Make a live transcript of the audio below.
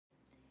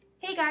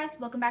Hey guys,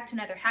 welcome back to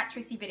another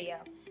Tricksi video.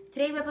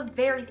 Today we have a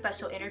very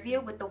special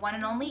interview with the one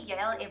and only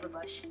Yael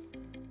Averbuch.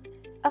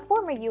 A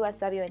former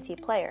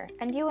USWNT player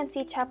and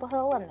UNC Chapel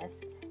Hill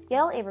alumnus,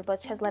 Yael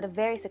Averbuch has led a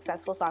very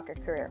successful soccer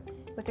career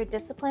with her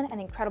discipline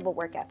and incredible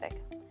work ethic.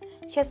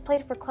 She has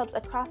played for clubs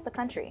across the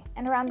country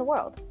and around the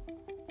world.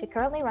 She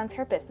currently runs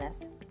her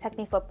business,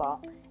 Techne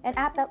Futbol, an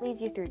app that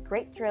leads you through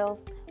great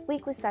drills,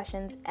 weekly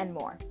sessions, and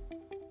more.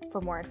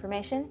 For more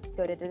information,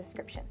 go to the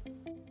description.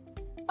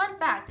 Fun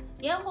fact,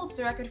 Yael holds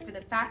the record for the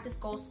fastest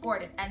goal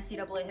scored in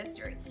NCAA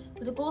history,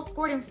 with a goal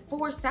scored in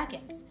 4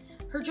 seconds.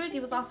 Her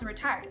jersey was also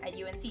retired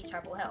at UNC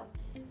Chapel Hill.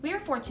 We were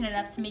fortunate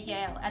enough to meet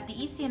Yael at the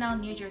ECNL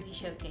New Jersey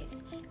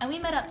Showcase, and we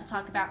met up to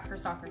talk about her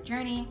soccer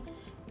journey,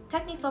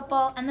 Techne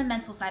Futbol, and the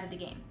mental side of the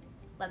game.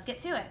 Let's get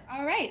to it.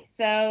 All right,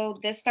 so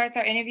this starts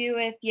our interview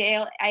with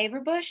Yael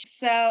Averbuch.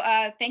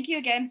 So thank you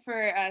again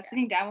for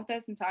sitting down with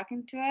us and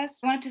talking to us.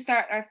 I wanted to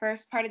start our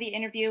first part of the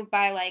interview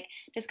by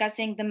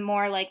discussing the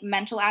more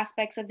mental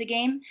aspects of the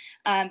game,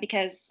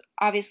 because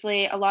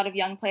obviously a lot of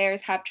young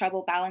players have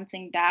trouble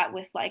balancing that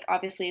with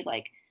obviously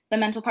the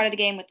mental part of the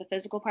game with the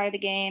physical part of the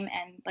game,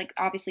 and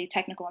obviously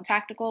technical and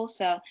tactical.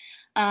 So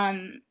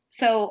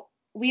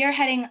we are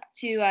heading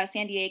to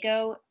San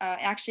Diego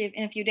actually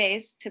in a few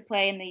days to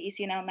play in the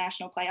ECNL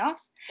National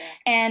Playoffs. Yeah.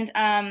 And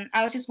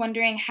I was just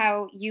wondering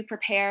how you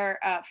prepare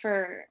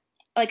for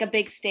a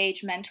big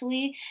stage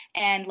mentally,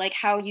 and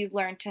how you've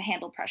learned to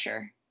handle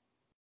pressure.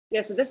 Yeah,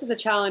 so this is a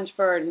challenge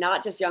for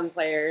not just young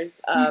players.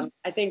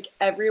 I think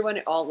everyone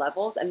at all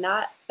levels. And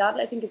that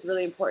I think is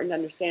really important to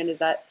understand, is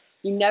that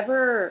you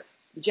never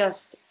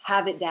just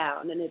have it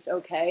down and it's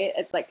okay.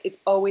 It's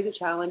always a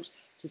challenge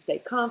to stay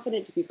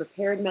confident, to be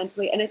prepared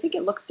mentally. And I think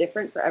it looks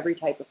different for every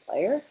type of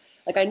player.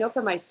 I know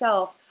for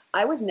myself,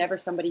 I was never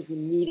somebody who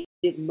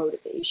needed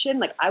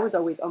motivation. I was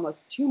always almost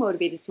too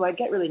motivated. So I'd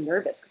get really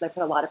nervous because I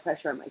put a lot of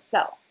pressure on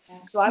myself. Yeah.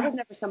 So I was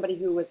never somebody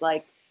who was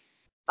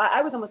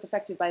I was almost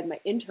affected by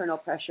my internal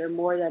pressure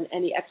more than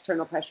any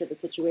external pressure of the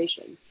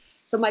situation.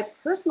 So my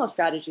personal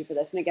strategy for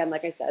this, and again,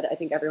 like I said, I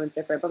think everyone's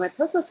different, but my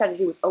personal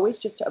strategy was always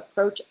just to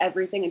approach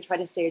everything and try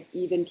to stay as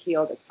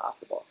even-keeled as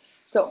possible.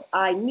 So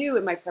I knew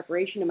in my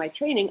preparation and my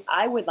training,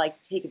 I would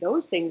take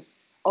those things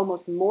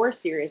almost more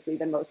seriously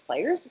than most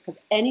players, because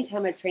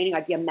anytime I'm training,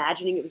 I'd be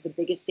imagining it was the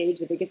biggest stage,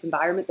 the biggest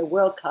environment, the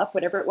World Cup,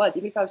 whatever it was.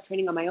 Even if I was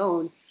training on my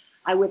own,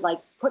 I would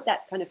put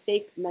that kind of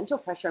fake mental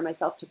pressure on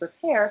myself to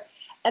prepare.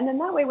 And then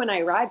that way, when I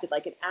arrived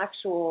at an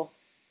actual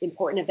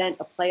important event,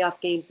 a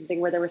playoff game, something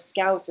where there were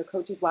scouts or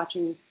coaches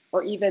watching,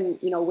 or even,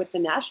 with the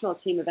national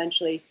team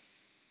eventually,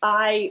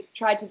 I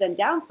tried to then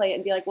downplay it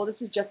and be well,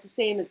 this is just the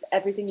same as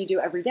everything you do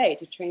every day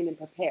to train and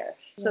prepare.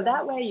 Yeah. So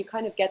that way you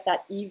kind of get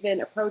that even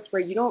approach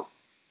where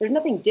there's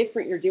nothing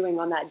different you're doing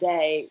on that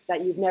day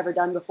that you've never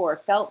done before or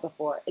felt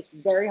before. It's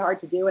very hard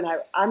to do. And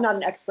I'm not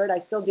an expert. I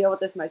still deal with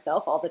this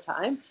myself all the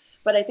time.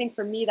 But I think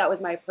for me, that was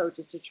my approach,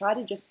 is to try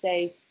to just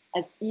stay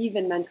as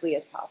even mentally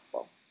as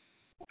possible.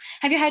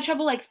 Have you had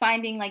trouble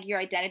finding your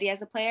identity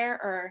as a player,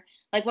 or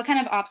what kind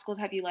of obstacles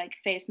have you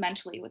faced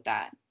mentally with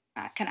that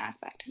kind of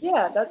aspect?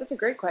 Yeah, that's a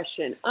great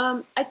question.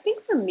 I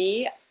think for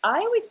me, I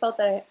always felt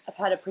that I've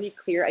had a pretty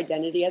clear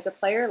identity as a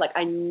player.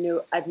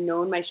 I've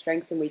known my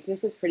strengths and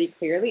weaknesses pretty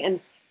clearly, and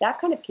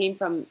that kind of came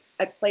from,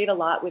 I played a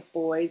lot with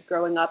boys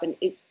growing up, and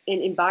in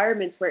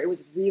environments where it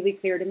was really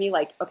clear to me,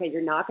 okay,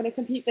 you're not going to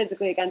compete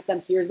physically against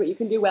them. Here's what you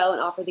can do well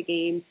and offer the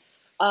game.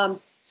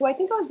 So I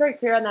think I was very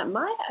clear on that.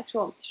 My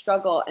actual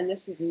struggle, and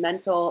this is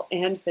mental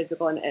and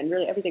physical and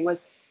really everything,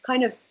 was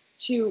kind of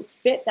to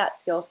fit that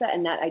skill set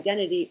and that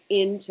identity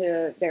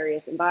into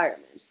various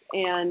environments.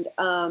 And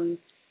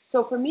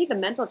so for me, the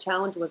mental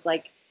challenge was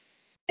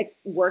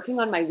working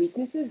on my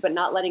weaknesses, but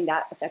not letting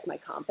that affect my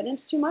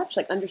confidence too much.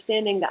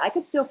 Understanding that I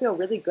could still feel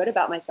really good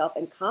about myself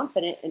and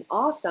confident and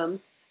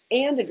awesome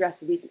and address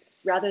the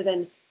weakness, rather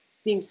than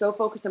being so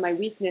focused on my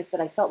weakness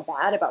that I felt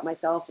bad about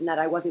myself and that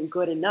I wasn't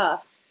good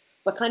enough,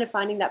 but kind of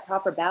finding that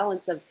proper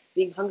balance of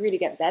being hungry to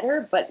get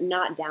better, but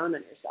not down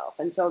on yourself.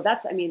 And so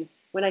that's,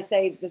 when I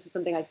say this is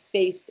something I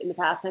faced in the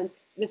past tense,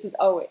 this is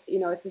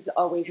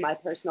always my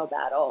personal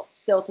battle.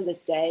 Still to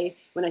this day,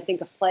 when I think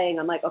of playing,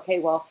 I'm okay,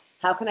 well,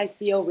 how can I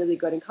feel really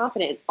good and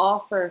confident and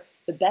offer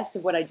the best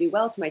of what I do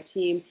well to my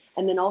team,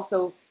 and then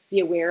also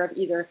be aware of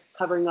either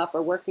covering up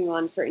or working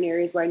on certain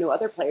areas where I know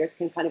other players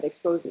can kind of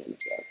expose me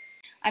into.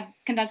 I've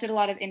conducted a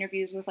lot of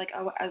interviews with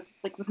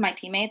with my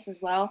teammates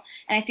as well,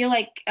 and I feel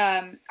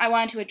I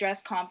wanted to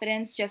address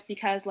confidence just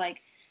because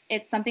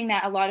it's something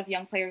that a lot of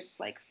young players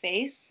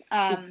face.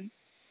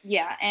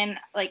 Yeah, and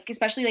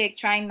especially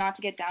trying not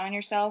to get down on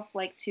yourself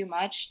too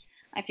much.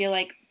 I feel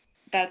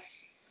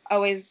that's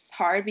always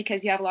hard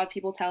because you have a lot of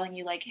people telling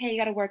you hey, you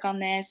got to work on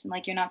this,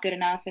 and you're not good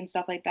enough and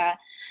stuff like that.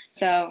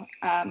 So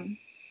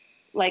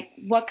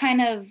what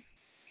kind of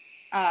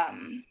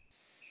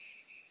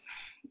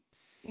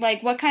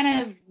what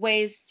kind of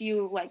ways do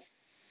you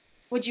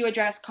would you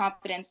address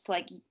confidence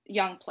to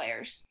young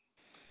players?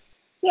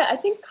 Yeah, I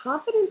think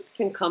confidence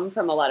can come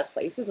from a lot of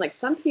places.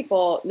 Some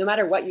people, no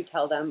matter what you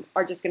tell them,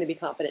 are just going to be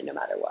confident no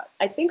matter what.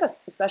 I think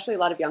especially a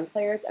lot of young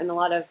players and a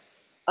lot of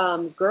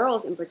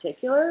girls in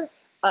particular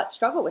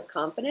struggle with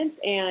confidence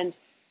and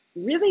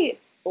really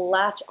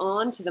latch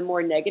on to the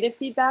more negative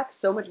feedback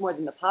so much more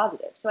than the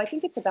positive. So I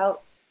think it's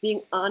about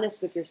being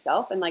honest with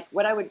yourself. And like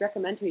what I would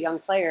recommend to a young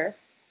player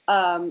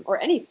or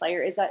any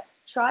player is that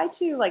try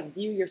to like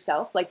view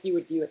yourself like you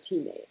would view a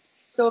teammate.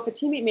 So if a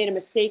teammate made a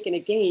mistake in a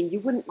game, you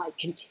wouldn't like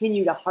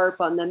continue to harp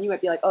on them. You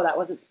might be like, oh, that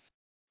wasn't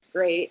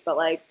great, but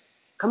like,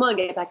 come on,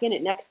 get back in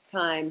it next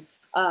time.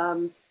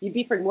 You'd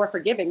be more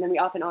forgiving than we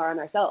often are on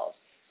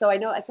ourselves. So I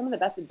know some of the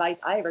best advice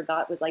I ever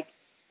got was like,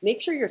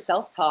 make sure your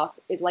self-talk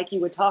is like you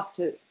would talk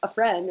to a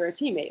friend or a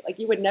teammate. Like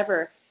you would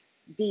never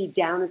be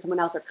down on someone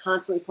else or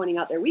constantly pointing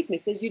out their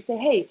weaknesses. You'd say,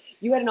 hey,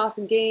 you had an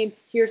awesome game.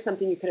 Here's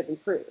something you could have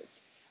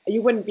improved.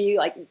 You wouldn't be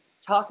like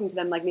talking to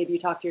them like maybe you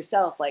talk to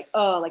yourself, like,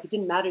 oh, like it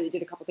didn't matter you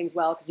did a couple things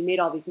well because you made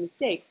all these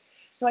mistakes.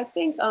 So I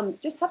think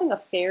just having a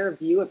fair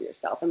view of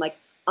yourself and like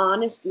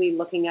honestly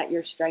looking at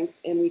your strengths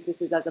and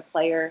weaknesses as a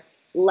player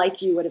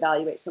like you would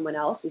evaluate someone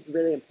else is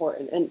really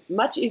important and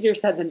much easier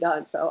said than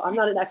done. So I'm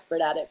not an expert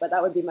at it, but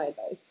that would be my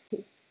advice.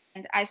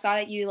 And I saw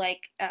that you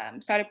like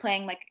started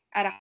playing like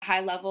at a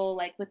high level,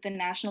 like with the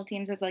national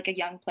teams as like a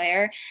young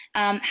player.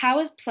 How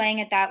has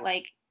playing at that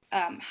like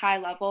high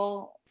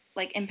level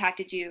like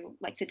impacted you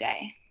like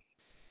today?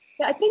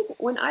 Yeah, I think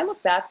when I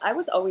look back, I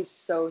was always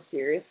so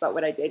serious about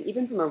what I did,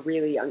 even from a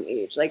really young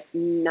age, like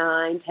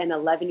 9, 10,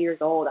 11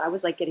 years old, I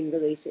was like getting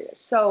really serious.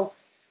 So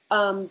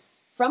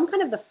from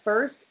kind of the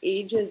first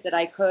ages that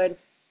I could,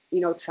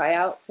 try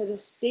out for the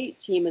state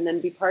team and then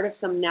be part of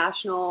some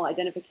national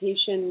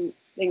identification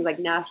things like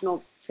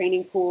national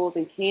training pools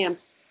and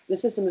camps. The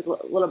system is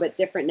a little bit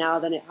different now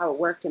than how it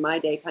worked in my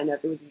day, kind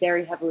of. It was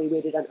very heavily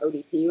weighted on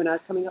ODP when I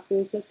was coming up through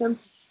the system.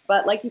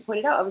 But like you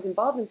pointed out, I was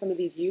involved in some of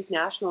these youth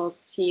national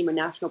team or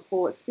national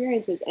pool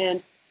experiences.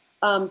 And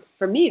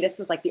for me, this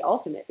was like the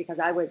ultimate because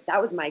that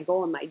was my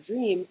goal and my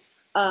dream.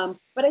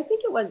 But I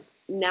think it was,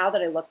 now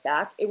that I look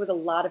back, it was a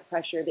lot of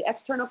pressure, the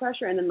external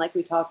pressure. And then like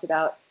we talked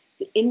about,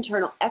 the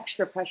internal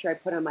extra pressure I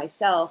put on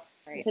myself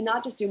to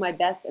not just do my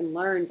best and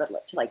learn,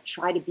 but to like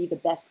try to be the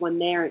best one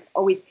there and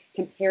always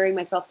comparing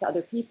myself to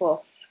other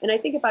people. And I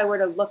think if I were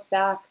to look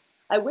back,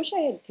 I wish I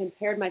had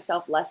compared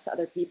myself less to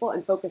other people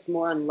and focused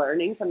more on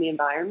learning from the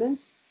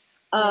environments.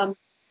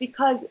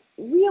 Because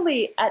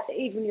really at the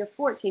age when you're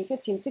 14,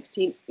 15,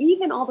 16,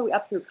 even all the way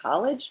up through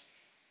college,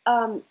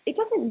 it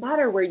doesn't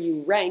matter where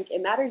you rank.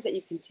 It matters that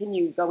you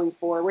continue going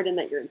forward and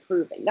that you're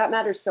improving. That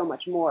matters so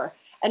much more.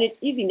 And it's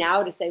easy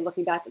now to say,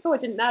 looking back, oh,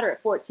 it didn't matter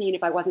at 14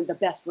 if I wasn't the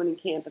best one in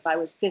camp, if I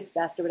was 5th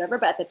best or whatever.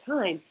 But at the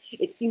time,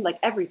 it seemed like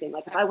everything.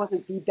 Like if I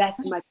wasn't the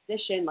best in my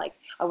position, like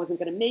I wasn't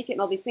going to make it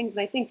and all these things. And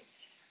I think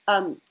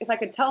if I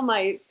could tell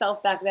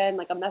myself back then,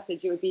 like a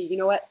message, it would be, you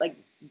know what, like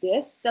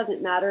this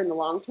doesn't matter in the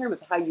long term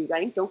of how you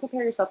rank. Don't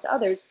compare yourself to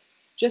others.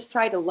 Just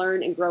try to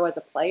learn and grow as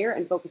a player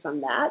and focus on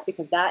that,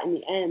 because that in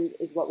the end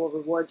is what will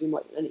reward you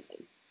more than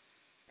anything.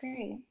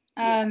 Great.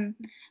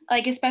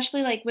 Like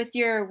especially like with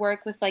your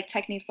work with like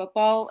Techne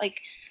football,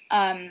 like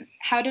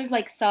how does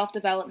like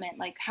self-development,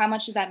 like how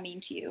much does that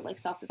mean to you, like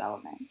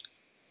self-development?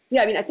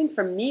 Yeah, I mean, I think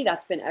for me,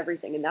 that's been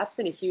everything. And that's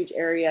been a huge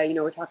area,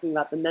 we're talking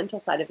about the mental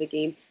side of the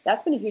game.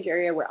 That's been a huge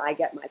area where I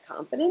get my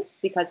confidence,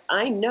 because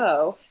I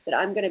know that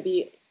I'm going to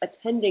be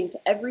attending to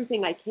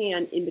everything I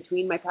can in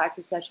between my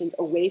practice sessions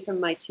away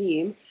from my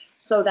team,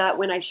 so that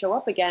when I show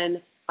up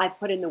again, I've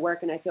put in the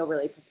work and I feel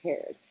really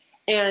prepared.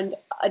 And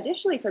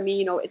additionally, for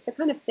me, it's the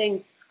kind of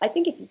thing, I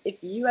think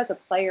if you as a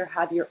player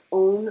have your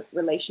own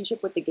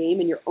relationship with the game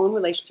and your own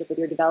relationship with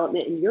your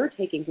development, and you're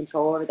taking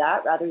control over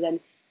that rather than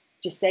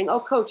just saying, oh,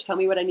 coach, tell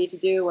me what I need to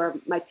do, or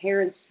my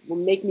parents will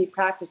make me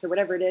practice, or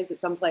whatever it is that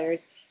some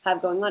players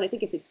have going on. I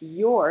think if it's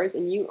yours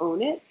and you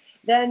own it,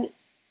 then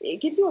it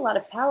gives you a lot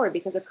of power,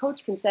 because a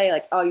coach can say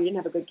like, oh, you didn't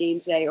have a good game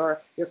today, or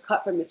you're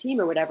cut from the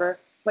team or whatever.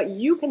 But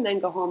you can then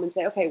go home and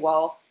say, okay,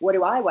 well, what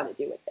do I want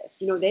to do with this?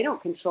 They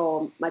don't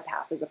control my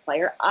path as a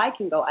player. I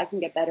can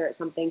get better at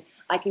something.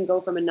 I can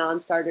go from a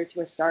non-starter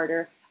to a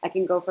starter. I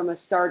can go from a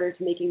starter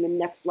to making the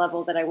next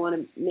level that I want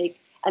to make.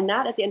 And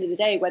that at the end of the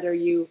day, whether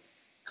you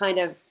kind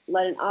of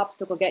let an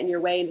obstacle get in your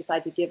way and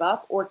decide to give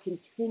up, or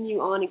continue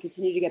on and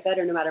continue to get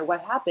better no matter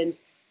what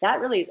happens, that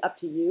really is up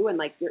to you and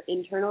like your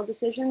internal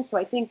decision. So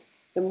I think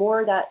the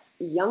more that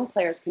young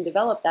players can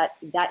develop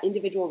that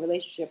individual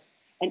relationship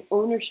and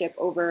ownership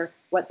over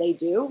what they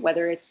do,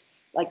 whether it's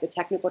like the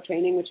technical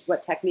training, which is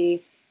what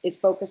Techne is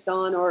focused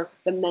on, or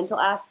the mental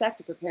aspect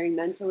of preparing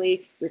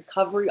mentally,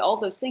 recovery, all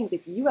those things,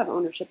 if you have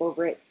ownership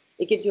over it,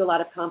 it gives you a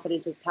lot of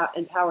confidence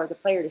and power as a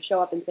player to show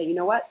up and say, you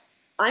know what,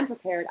 I'm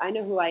prepared. I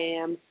know who I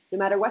am. No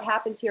matter what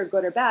happens here,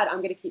 good or bad, I'm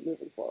going to keep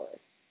moving forward.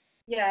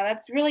 Yeah,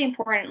 that's really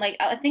important. Like,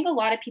 I think a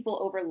lot of people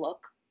overlook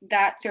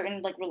that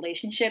certain like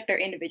relationship, their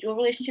individual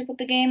relationship with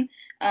the game.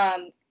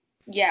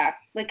 Yeah,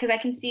 like, because I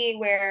can see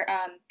where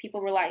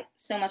people rely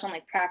so much on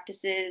like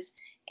practices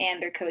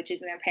and their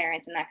coaches and their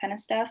parents and that kind of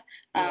stuff.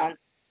 And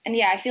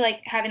yeah, I feel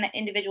like having that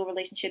individual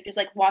relationship, just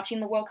like watching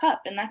the World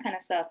Cup and that kind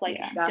of stuff, like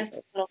just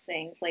little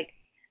things, like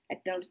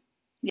those.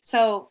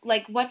 So,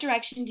 like, what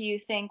direction do you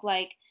think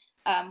like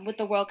with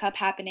the World Cup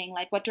happening,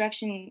 like what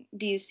direction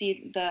do you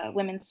see the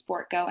women's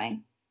sport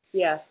going?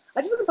 Yeah,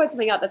 I just want to point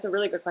something out. That's a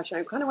really good question.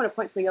 I kind of want to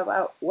point something out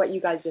about what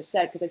you guys just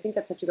said, because I think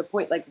that's such a good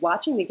point. Like,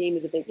 watching the game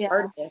is a big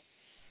part of this.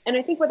 And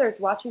I think whether it's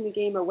watching the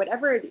game or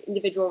whatever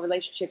individual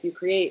relationship you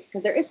create,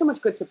 because there is so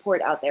much good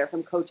support out there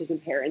from coaches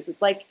and parents.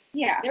 It's like,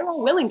 they're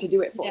all willing to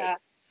do it for you.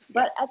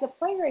 But as a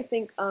player, I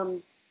think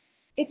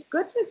it's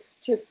good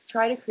to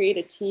try to create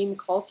a team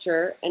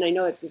culture. And I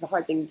know it's a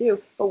hard thing to do,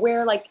 but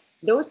where like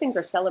those things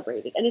are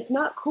celebrated. And it's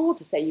not cool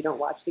to say you don't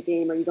watch the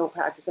game or you don't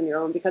practice on your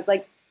own, because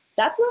like,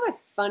 that's not a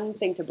fun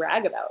thing to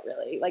brag about,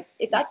 really. Like,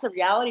 if that's a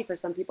reality for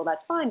some people,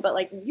 that's fine. But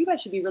like, you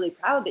guys should be really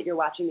proud that you're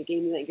watching the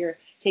game and that you're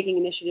taking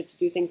initiative to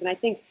do things. And I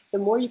think the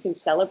more you can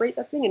celebrate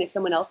that thing, and if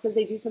someone else says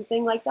they do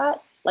something like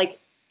that, like,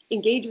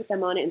 engage with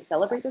them on it and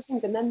celebrate those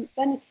things, and then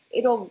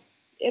it'll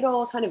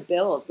kind of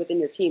build within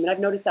your team. And I've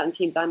noticed that in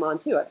teams I'm on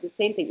too. The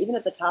same thing, even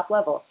at the top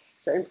level.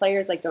 Certain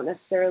players like don't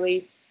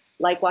necessarily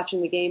like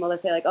watching the game, or they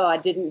say like, oh, I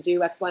didn't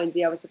do X, Y, and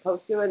Z I was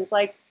supposed to, and it's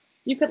like,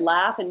 you could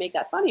laugh and make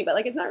that funny, but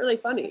like, it's not really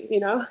funny, you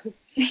know?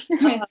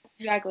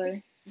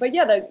 Exactly. But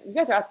yeah, you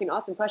guys are asking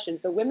awesome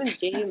questions. The women's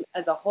game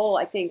as a whole,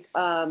 I think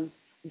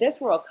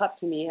this World Cup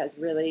to me has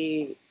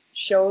really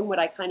shown what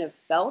I kind of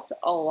felt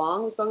all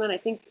along was going on. I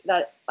think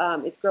that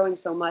it's growing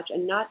so much,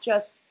 and not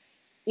just,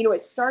 you know,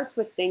 it starts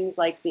with things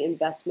like the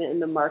investment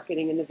and the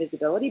marketing and the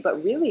visibility,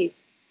 but really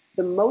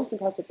the most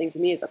impressive thing to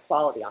me is the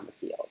quality on the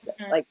field.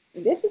 Like,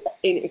 this is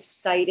an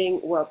exciting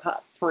World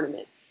Cup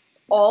tournament.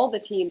 All the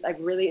teams I've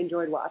really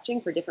enjoyed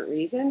watching for different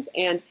reasons.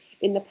 And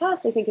in the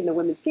past, I think in the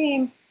women's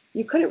game,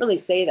 you couldn't really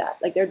say that.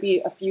 Like, there'd be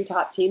a few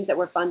top teams that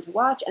were fun to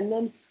watch and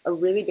then a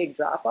really big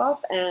drop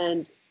off.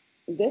 And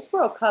this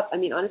World Cup, I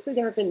mean, honestly,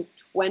 there have been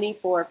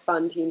 24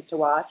 fun teams to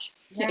watch.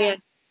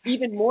 And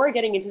even more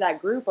getting into that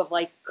group of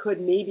like,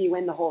 could maybe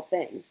win the whole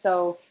thing.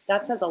 So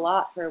that says a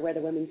lot for where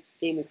the women's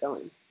game is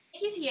going.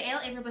 Thank you to Yael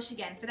Averbuch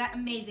again for that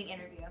amazing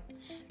interview.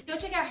 Go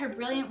check out her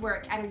brilliant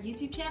work at her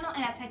YouTube channel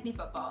and at Techne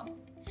Futbol.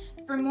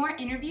 For more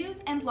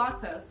interviews and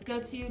blog posts, go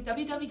to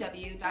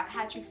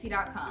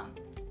www.Tricksi.com,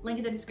 link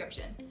in the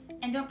description.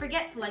 And don't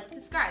forget to like and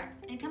subscribe,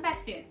 and come back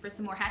soon for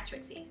some more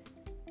Tricksi.